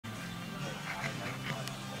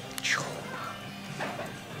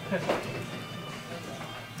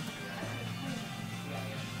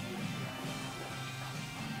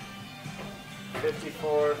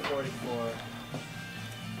$54.44.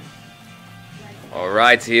 All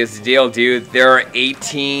right, so here's the deal, dude. There are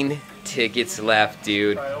 18 tickets left,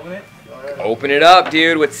 dude. Should I open it? Open it up,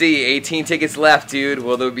 dude. Let's see. 18 tickets left, dude.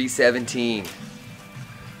 Will there be 17?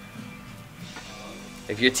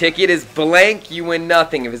 If your ticket is blank, you win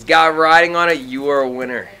nothing. If it's got writing on it, you are a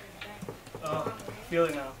winner. Oh, feel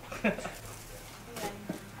it now. Let's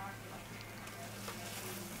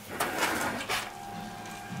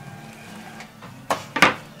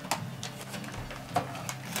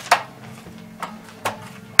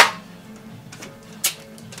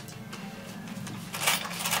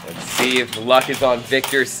see if luck is on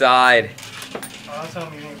Victor's side. Oh, that's how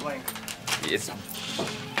I'm using blank. Just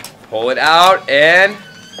pull it out and...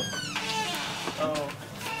 Oh.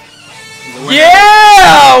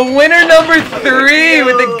 Yeah! Winner number 3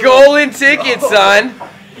 with the golden ticket, son.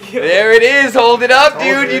 There it is. Hold it up,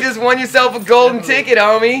 dude. You just won yourself a golden ticket,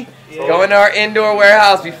 homie. Go into our indoor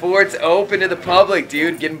warehouse before it's open to the public,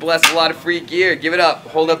 dude. Getting blessed with a lot of free gear. Give it up.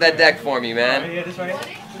 Hold up that deck for me, man. Yeah, this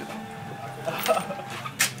right.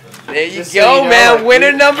 There you go, man.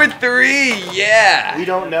 Winner number 3. Yeah. We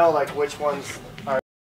don't know like which ones